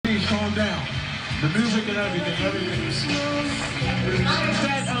no doubt. The music and everything.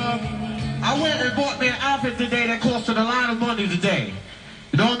 I went and bought me an outfit today that costed a lot of money today.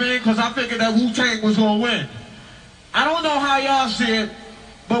 You know what I mean? Because I figured that Wu-Tang was going to win. I don't know how y'all see it,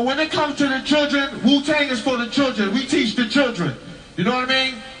 but when it comes to the children, Wu-Tang is for the children. We teach the children. You know what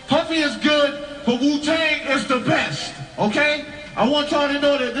I mean? Puffy is good, but Wu-Tang is the best. Okay? I want y'all to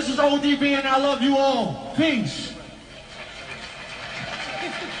know that this is ODB and I love you all. Peace.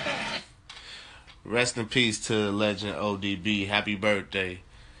 Rest in peace to the legend ODB. Happy birthday.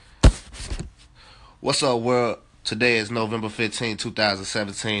 What's up, world? Today is November 15,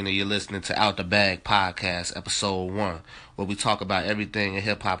 2017, and you're listening to Out the Bag Podcast, Episode 1, where we talk about everything in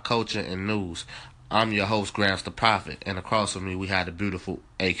hip-hop culture and news. I'm your host, Grams the Prophet, and across from me we have the beautiful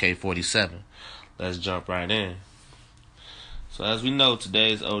AK-47. Let's jump right in. So as we know,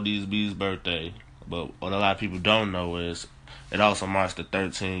 today is ODB's birthday, but what a lot of people don't know is it also marks the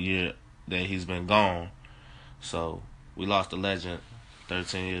 13th year that he's been gone. So we lost a legend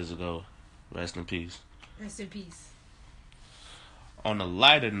 13 years ago. Rest in peace. Rest in peace. On a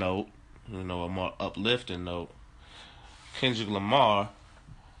lighter note, a more uplifting note, Kendrick Lamar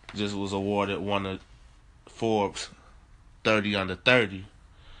just was awarded one of Forbes 30 under 30,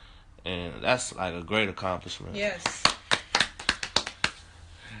 and that's like a great accomplishment. Yes.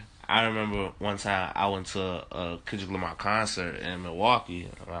 I remember one time I went to a Kendrick Lamar concert in Milwaukee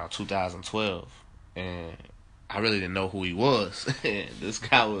around 2012, and I really didn't know who he was. This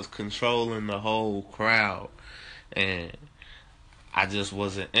guy was controlling the whole crowd, and I just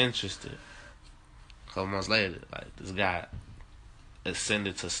wasn't interested. A couple months later, this guy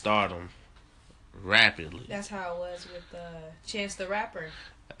ascended to stardom rapidly. That's how it was with Chance the Rapper.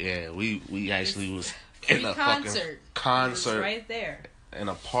 Yeah, we actually was in a fucking concert right there. In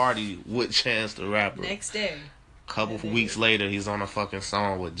a party with Chance the Rapper. Next day. Couple weeks later, he's on a fucking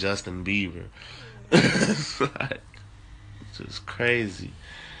song with Justin Bieber. It's just crazy.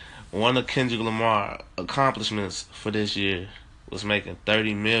 One of Kendrick Lamar accomplishments for this year was making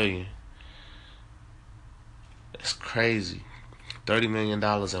 $30 million. That's crazy. $30 million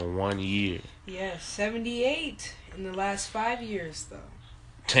in 1 year. Yeah, 78 in the last 5 years though.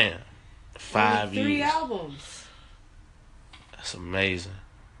 Damn. 5 years. 3 albums. That's amazing.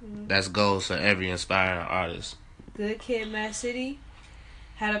 That's goals for every inspiring artist. Good Kid, Mad City,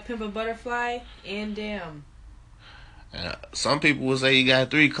 Had to Pimp a Butterfly, and Damn. Some people would say he got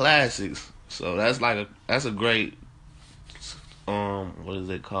 3 classics. So that's a great what is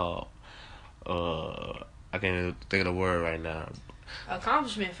it called? I can't even think of the word right now.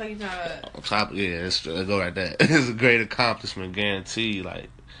 Accomplishment, fucking go like that. It's a great accomplishment, guaranteed.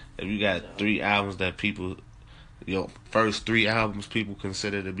 Like if you got 3 albums that people, your first 3 albums people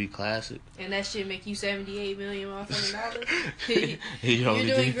consider to be classic, and that shit make you $78 million motherfucking dollars.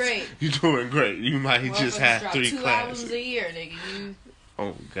 You're doing great. You're doing great. You might just have 3 2 classics. albums a year, nigga.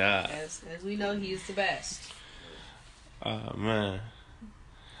 Oh God. As we know, he is the best. Man.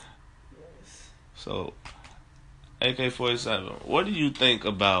 So, AK-47, what do you think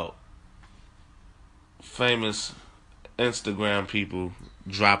about famous Instagram people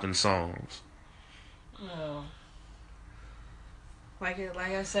dropping songs? Well, like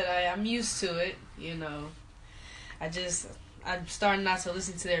I said, I'm used to it, I'm starting not to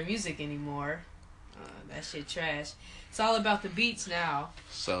listen to their music anymore. That shit trash. It's all about the beats now.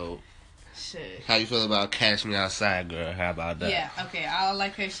 So, shit. How you feel about Catch Me Outside, girl? How about that? Yeah, okay, I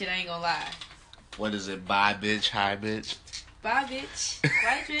like her shit, I ain't gonna lie. What is it? Bye, bitch. Hi, bitch. Bye, bitch.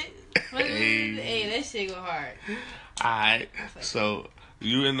 Bye, bitch. Hey, that shit go hard. Alright, so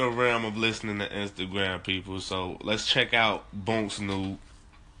you in the realm of listening to Instagram people, so let's check out Bunk's new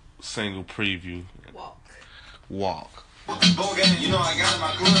single preview. Walk. Bogan, you know I got in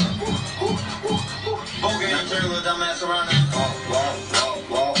my club. Bogan, I turn a little dumbass around and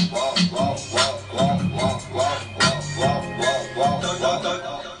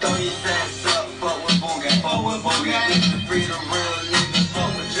throw your sets up, fuck with Bogan. Free the real niggas,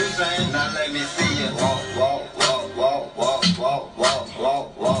 fuck what you saying. Now let me see you walk.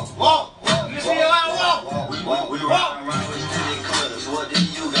 Let me see you walk. We ride around with city clubs. What do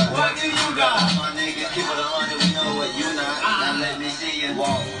you got? My niggas keep it 100, we know what you not. Now let me see you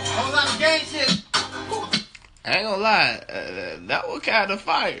walk. Whole lot of gang shit. I ain't gonna lie, that was kind of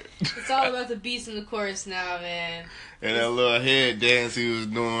fire. It's all about the beats in the chorus now, man. And that little head dance he was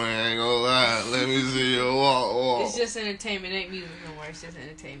doing, I ain't gonna lie. Let me see you walk. It's just entertainment. It ain't music no more. It's just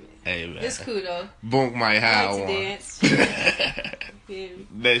entertainment. Hey, man. It's cool, though. Bunk might have one. Dance.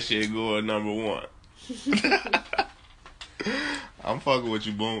 That shit going number 1. I'm fucking with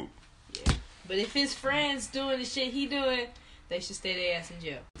you, Bunk. Yeah. But if his friends doing the shit he doing, they should stay their ass in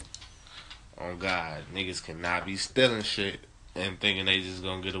jail. On God, niggas cannot be stealing shit and thinking they just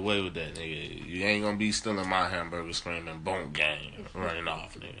gonna get away with that, nigga. You ain't gonna be stealing my hamburger screaming "Boom gang" running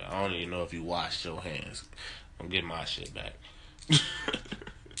off, nigga. I don't even know if you washed your hands. I'm getting my shit back.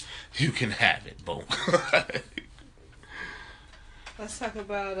 You can have it, boom. Let's talk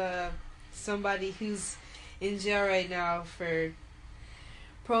about somebody who's in jail right now for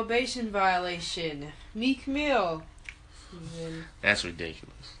probation violation. Meek Mill. That's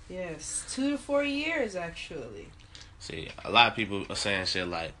ridiculous. Yes, 2 to 4 years actually. See, a lot of people are saying shit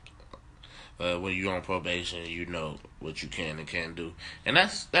like, when you're on probation, you know what you can and can't do. And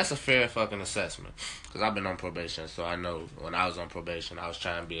that's a fair fucking assessment. Because I've been on probation, so I know when I was on probation, I was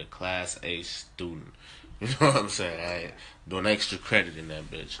trying to be a Class A student. You know what I'm saying? I ain't doing extra credit in that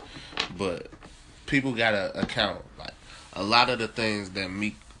bitch. But people gotta account, like, a lot of the things that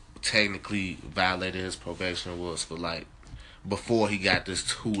Meek technically violated his probation was for, like, before he got this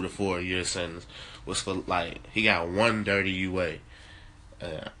 2 to 4 year sentence, was for, like, he got one dirty UA.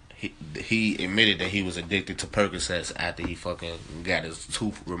 He admitted that he was addicted to Percocets after he fucking got his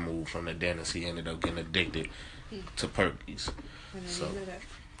tooth removed from the dentist. He ended up getting addicted to Perkies. So,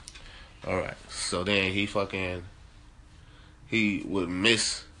 alright. So then he would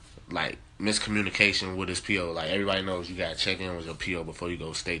miscommunication with his PO. Like, everybody knows you gotta check in with your PO before you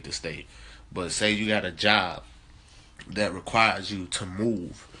go state to state. But say you got a job that requires you to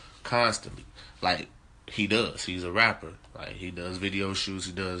move constantly. Like, he does. He's a rapper. Like, he does video shoots,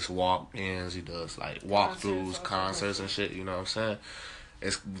 he does walk-ins, he does, like, walkthroughs, concerts and shit, you know what I'm saying?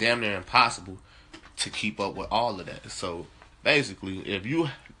 It's damn near impossible to keep up with all of that. So, basically,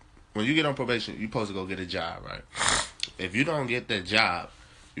 when you get on probation, you're supposed to go get a job, right? If you don't get that job,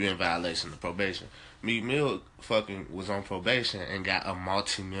 you're in violation of probation. Meek Mill fucking was on probation and got a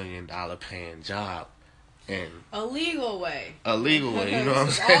multi-million-dollar paying job. In a legal way, you know what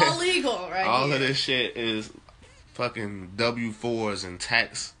I'm saying? All legal, right? All here. of this shit is fucking W-4s and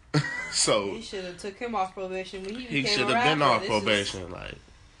tax. So he should have took him off probation when he should have been off probation. Like,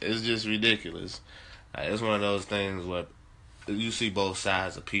 it's just ridiculous. Like, it's one of those things where you see both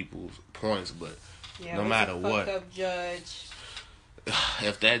sides of people's points, but no matter what, up judge.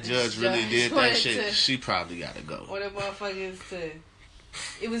 If that judge really did that shit, she probably gotta go. Or the motherfuckers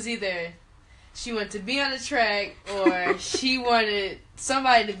it was either she wanted to be on the track, or she wanted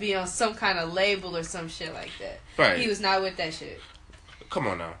somebody to be on some kind of label or some shit like that. Right. He was not with that shit. Come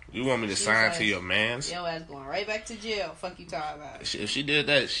on now. You want me to sign to your mans? Your ass going right back to jail. Fuck you talking about. If she did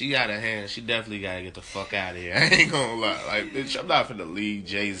that, she got her hand. She definitely got to get the fuck out of here. I ain't gonna lie. Like, bitch, I'm not finna leave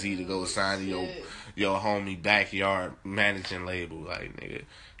Jay-Z to go sign to your homie backyard managing label. Like, nigga,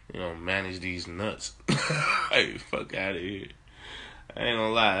 you know, manage these nuts. Hey, fuck out of here. I ain't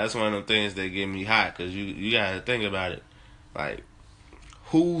gonna lie, that's one of them things that get me hot, because you gotta think about it. Like,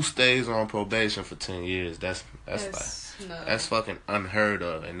 who stays on probation for 10 years? That's fucking unheard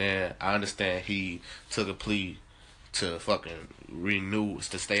of. And then I understand he took a plea to fucking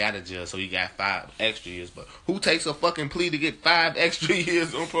to stay out of jail, so he got 5 extra years. But who takes a fucking plea to get 5 extra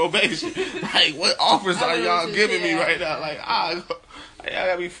years on probation? Like, what offers are y'all giving me right now? Like, y'all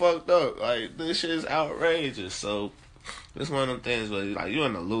gotta be fucked up. Like, this shit is outrageous. So it's one of them things where, like, you're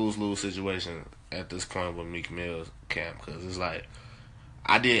in a lose-lose situation at this point with Meek Mill's camp, because it's like,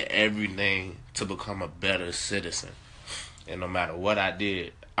 I did everything to become a better citizen, and no matter what I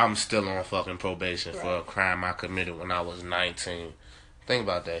did, I'm still on fucking probation for a crime I committed when I was 19. Think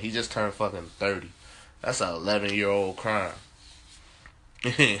about that. He just turned fucking 30. That's an 11-year-old crime.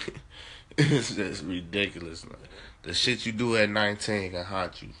 It's just ridiculous. The shit you do at 19 can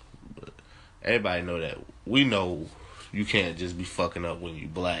haunt you. But everybody know that. We know you can't just be fucking up when you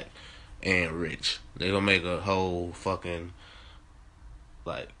black and rich. They gonna make a whole fucking,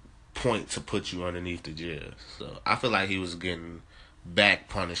 like, point to put you underneath the jail. So I feel like he was getting back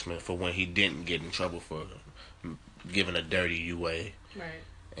punishment for when he didn't get in trouble for giving a dirty UA. Right.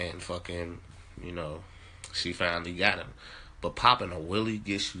 And fucking, you know, she finally got him. But popping a willie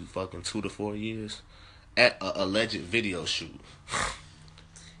gets you fucking 2 to 4 years at a alleged video shoot.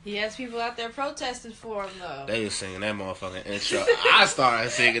 He has people out there protesting for him, though. They was singing that motherfucking intro. I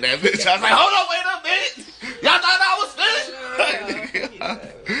started singing that bitch. I was like, hold on, wait a minute. Y'all thought I was finished?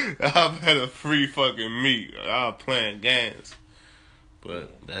 Y'all better free fucking me. Y'all playing games.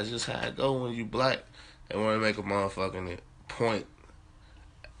 But that's just how it go when you black. They want to make a motherfucking point.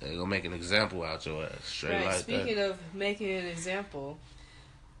 They gonna make an example out your ass. Straight right, like speaking that. of making an example,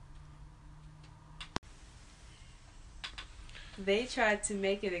 they tried to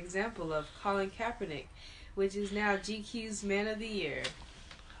make an example of Colin Kaepernick, which is now GQ's Man of the Year.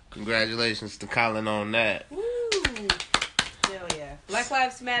 Congratulations to Colin on that. Woo! Hell yeah. Black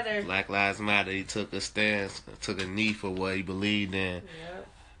Lives Matter. Black Lives Matter. He took a stance, took a knee for what he believed in. Yep.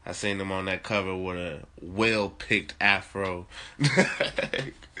 I seen him on that cover with a well-picked afro.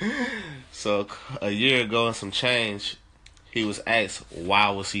 So a year ago and some change, he was asked why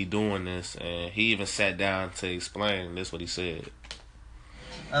was he doing this, and he even sat down to explain. This is what he said.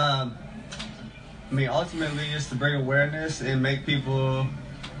 I mean, ultimately, it's to bring awareness and make people,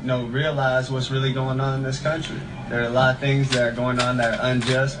 realize what's really going on in this country. There are a lot of things that are going on that are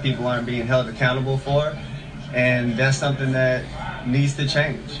unjust. People aren't being held accountable for, and that's something that needs to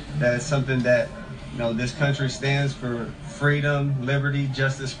change. That's something that, this country stands for freedom, liberty,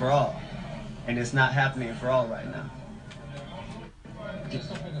 justice for all, and it's not happening for all right now. Just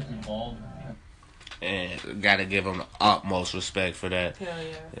something that's involved. And gotta give him the utmost respect for that. Hell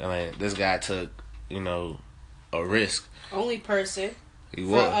yeah. I mean, this guy took, a risk. Only person. He For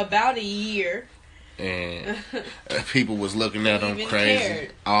was. about a year. And people was looking at him Even crazy.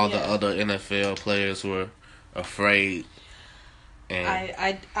 cared. All the Yeah. other NFL players were afraid. And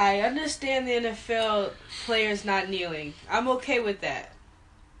I understand the NFL players not kneeling. I'm okay with that.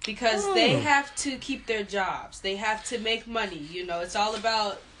 Because they have to keep their jobs. They have to make money. It's all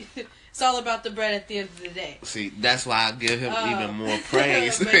about the bread at the end of the day. see, that's why I give him even more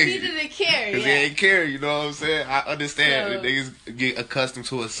praise. But he didn't care. Because Yeah. he ain't care, you know what I'm saying? I understand So- that niggas get accustomed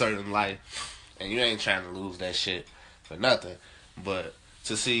to a certain life. And you ain't trying to lose that shit for nothing. But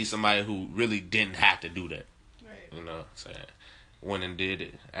to see somebody who really didn't have to do that. Right. You know what I'm saying? Went and did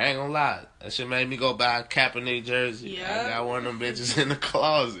it. I ain't gonna lie. That shit made me go buy a Kaepernick jersey. Yeah. I got one of them bitches in the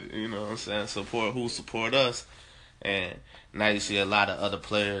closet. You know what I'm saying? Support us. And now you see a lot of other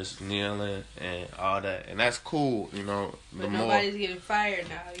players kneeling and all that. And that's cool, But nobody's getting fired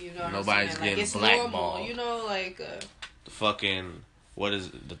now, what Nobody's I'm saying? getting it's blackballed. normal, the fucking,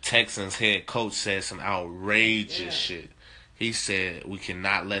 the Texans head coach said some outrageous shit. He said we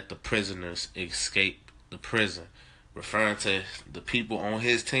cannot let the prisoners escape the prison. Referring to the people on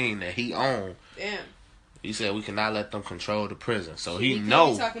his team that he owned. Damn. He said we cannot let them control the prison. So he We know.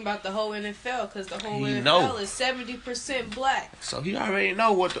 could be talking about the whole NFL because the whole He NFL know. is 70% black. So he already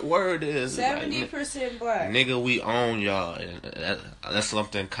know what the word is. 70% black. Nigga, we own y'all. And that's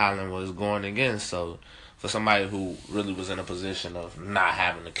something Colin was going against. So for somebody who really was in a position of not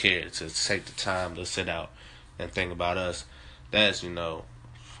having to care to take the time to sit out and think about us, that's,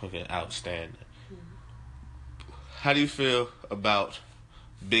 fucking outstanding. How do you feel about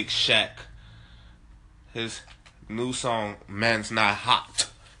Big Shaq? His new song, Man's Not Hot,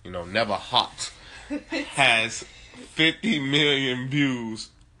 Never Hot, has 50 million views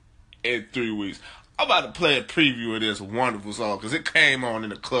in 3 weeks. I'm about to play a preview of this wonderful song because it came on in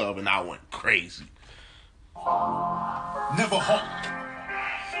the club and I went crazy. Never hot.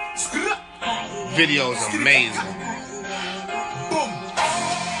 Video is amazing. Boom.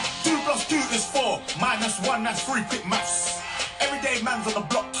 2 + 2 is 4. -1, that's 3. Quick maths. Everyday man's on the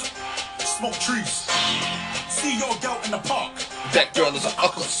block. Smoke trees. See your girl in the park. That girl is a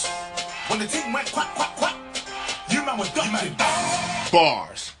uckles. When the thing went quack, quack, quack, you man was ducking.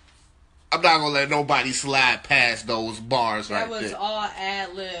 Bars. I'm not gonna let nobody slide past those bars That right was there. all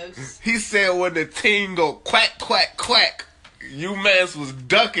ad-libs. He said when the team go quack, quack, quack, you mans was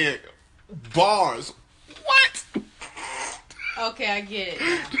ducking bars. What? Okay, I get it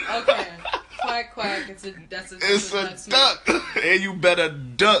now. Okay. Quack, quack. That's It's a duck's duck. And you better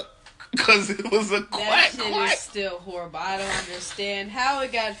duck because it was a That quack, shit quack. is still horrible. I don't understand how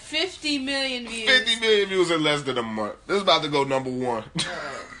it got 50 million views. 50 million views in less than a month. This is about to go number 1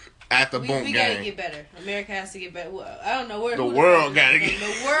 at the boom We game. gotta get better. America has to get better. Well, I don't know where The who world fuck gotta is- get-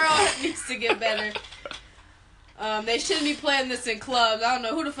 The world needs to get better. They shouldn't be playing this in clubs. I don't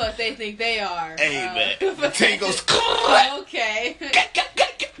know who the fuck they think they are. Hey, man. The but- team goes Okay.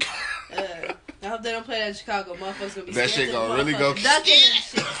 I hope they don't play that in Chicago. Motherfuckers gonna be That scared shit to gonna really go- motherfucker ducking and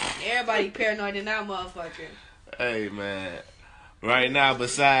shit. Everybody paranoid in that motherfucker. Hey, man. Right now,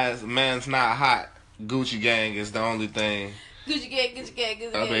 besides Man's Not Hot, Gucci Gang is the only thing. Gucci gang, Gucci gang,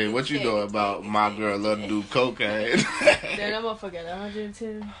 Gucci gang. I mean, what you know about my girl love to do cocaine? Damn, that motherfucker got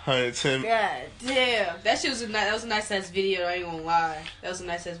 110. 110. God damn. That shit was that was a nice ass video, I ain't gonna lie. That was a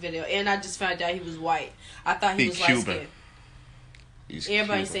nice ass video. And I just found out he was white. I thought he He was Cuban. light skinned. He's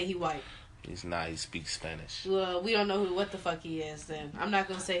Everybody Cuban. say he white. He's not. He speaks Spanish. Well, we don't know what the fuck he is then. I'm not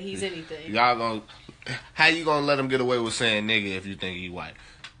gonna say he's anything. Y'all gonna... How you gonna let him get away with saying nigga if you think he white?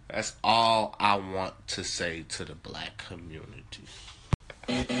 That's all I want to say to the black community.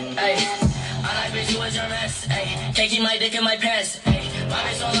 Ay, I like bitch, you was your mess. Ay, taking my dick in my pants. Ay, my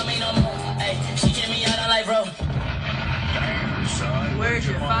bitch don't love me no more. Ay, she kicked me out, I like bro. Where'd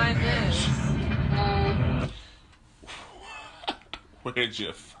you find this? Where'd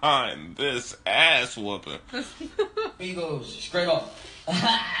you find this ass whooping? Migos, straight up.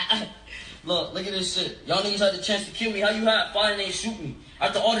 Look at this shit. Y'all niggas had the chance to kill me. How you had fine and ain't shoot me?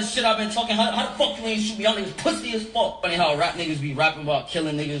 After all this shit I've been talking, how the fuck you ain't shoot me? Y'all niggas pussy as fuck. Funny how rap niggas be rapping about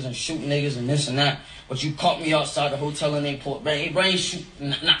killing niggas and shooting niggas and this and that. But you caught me outside the hotel and ain't put, bro, ain't shoot,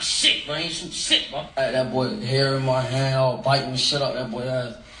 not shit, bro. Ain't shoot shit, bro. That boy hair in my hand, all biting the shit out that boy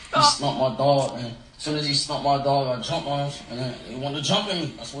ass. He snumped my dog, and as soon as he snumped my dog, I jumped on him, and then he wanted to jump at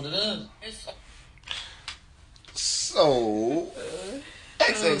me. That's what it is. So,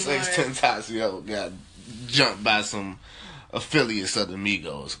 Xxxtentacion got jumped by some affiliates of the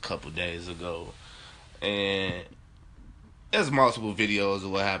Migos a couple days ago. And there's multiple videos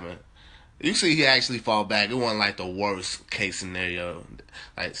of what happened. You see he actually fall back. It wasn't like the worst case scenario.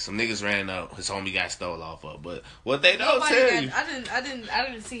 Like some niggas ran up, his homie got stole off of. But what they don't tell you, I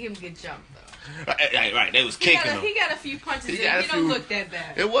didn't see him get jumped though. Right. They was kicking him. He got a few punches. He don't look that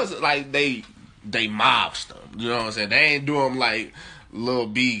bad. It wasn't like they mobbed him. You know what I'm saying? They ain't do him like Lil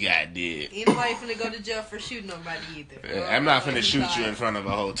B guy did. Ain't nobody finna go to jail for shooting nobody either. I'm not finna shoot you in front of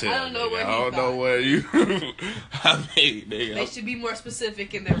a hotel. I don't know where I don't know where you. I mean, they should be more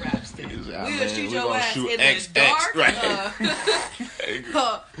specific in their raps. Then we'll shoot your ass shoot in XX, the dark, right?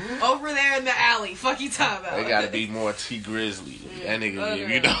 Over there in the alley. Fuck you talking about. They gotta be more T Grizzly. That nigga give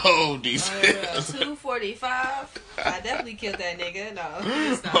you the whole details. 245. I definitely killed that nigga. No,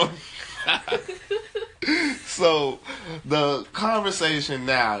 it's not. So the conversation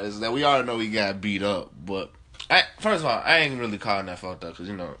now is that we already know he got beat up, but first of all, I ain't really calling that fucked up because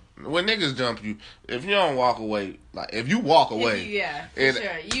you know when niggas jump you, if you don't walk away, like if you walk away, sure,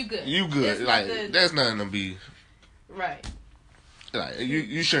 you good. You good. There's nothing to be right. Like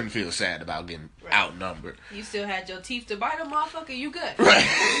you shouldn't feel sad about getting outnumbered. You still had your teeth to bite a motherfucker. You good? Right.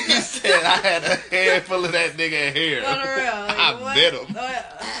 He said I had a head full of that nigga hair. On the real, like, I bit him.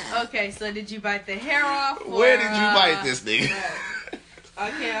 Okay, so did you bite the hair off? Where did you bite this nigga?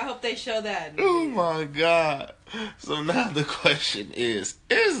 Okay, I hope they show that. Oh my god. So now the question is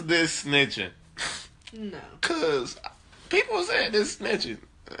this snitching? No. Cause people saying this snitching.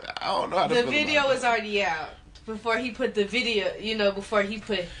 I don't know how to feel The video about was already out. Before he put the video, before he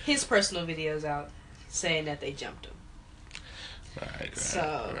put his personal videos out saying that they jumped him.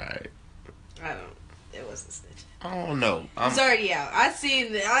 Right. It wasn't snitching. I don't know. It's already out.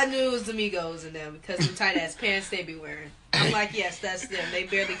 I knew it was the Migos and them because the tight ass pants they be wearing. I'm like, yes, that's them. They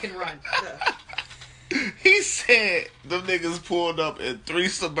barely can run. He said them niggas pulled up in 3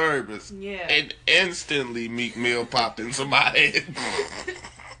 Suburbans. Yeah. And instantly Meek Mill popped into my head.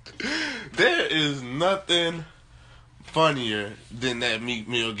 There is nothing funnier than that Meek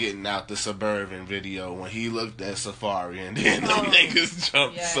Mill getting out the Suburban video when he looked at Safari and then them niggas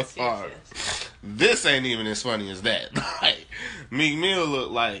jumped Safari. Yes. This ain't even as funny as that. Like, Meek Mill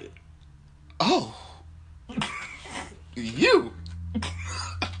looked like, oh, you.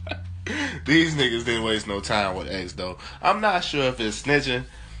 These niggas didn't waste no time with X though. I'm not sure if it's snitching.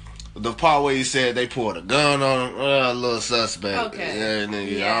 The part where he said they pulled a gun on him, a little suspect. Okay. I don't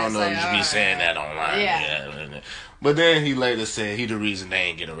know if you should be saying that online. Yeah. But then he later said he the reason they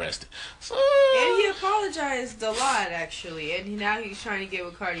ain't get arrested. So, and he apologized a lot, actually. And now he's trying to get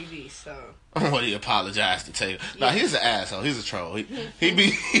with Cardi B, so. Well, he apologized to Taylor. Yeah. Now, he's an asshole. He's a troll.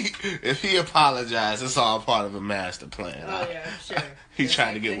 If he apologized, it's all part of a master plan. Oh, yeah, sure. He's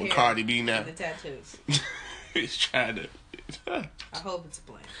trying to get with Cardi B now. The tattoos. He's trying to. I hope it's a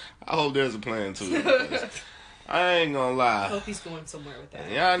plan. I hope there's a plan too. I ain't gonna lie. I hope he's going somewhere with that.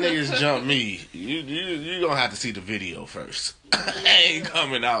 Y'all niggas jump me. You gonna have to see the video first. I ain't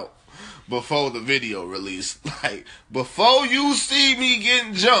coming out before the video release. Like before you see me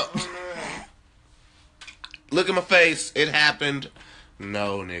getting jumped. Look at my face. It happened.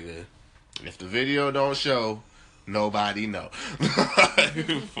 No, nigga. If the video don't show, nobody know.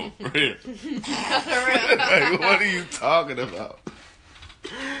 For real. Like, what are you talking about?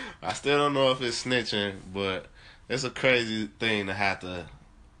 I still don't know if it's snitching, but it's a crazy thing to have to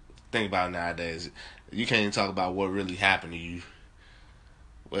think about nowadays. You can't even talk about what really happened to you.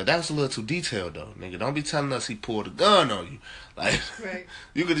 Well, that was a little too detailed, though, nigga. Don't be telling us he pulled a gun on you. Like, right.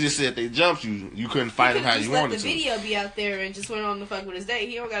 You could have just said they jumped you. You couldn't fight him how you wanted to. Let the video be out there and just went on the fuck with his day.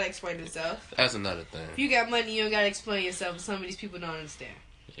 He don't gotta explain himself. That's another thing. If you got money, you don't gotta explain yourself. Some of these people don't understand.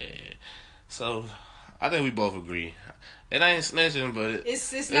 Yeah. So, I think we both agree. It ain't snitching, but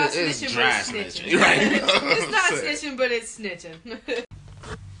it's not snitching, it's dry but it's snitching. Right? It's not snitching, but it's snitching.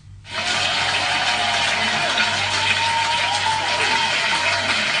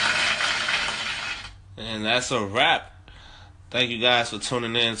 And that's a wrap. Thank you guys for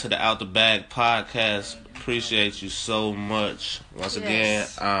tuning in to the Out the Bag podcast. Appreciate you so much. Once again,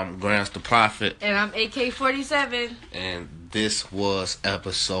 I'm Grants the Prophet. And I'm AK-47. And this was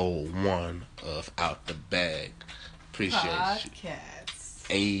episode 1 of Out the Bag. Appreciate you. Podcasts.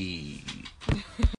 Ayy.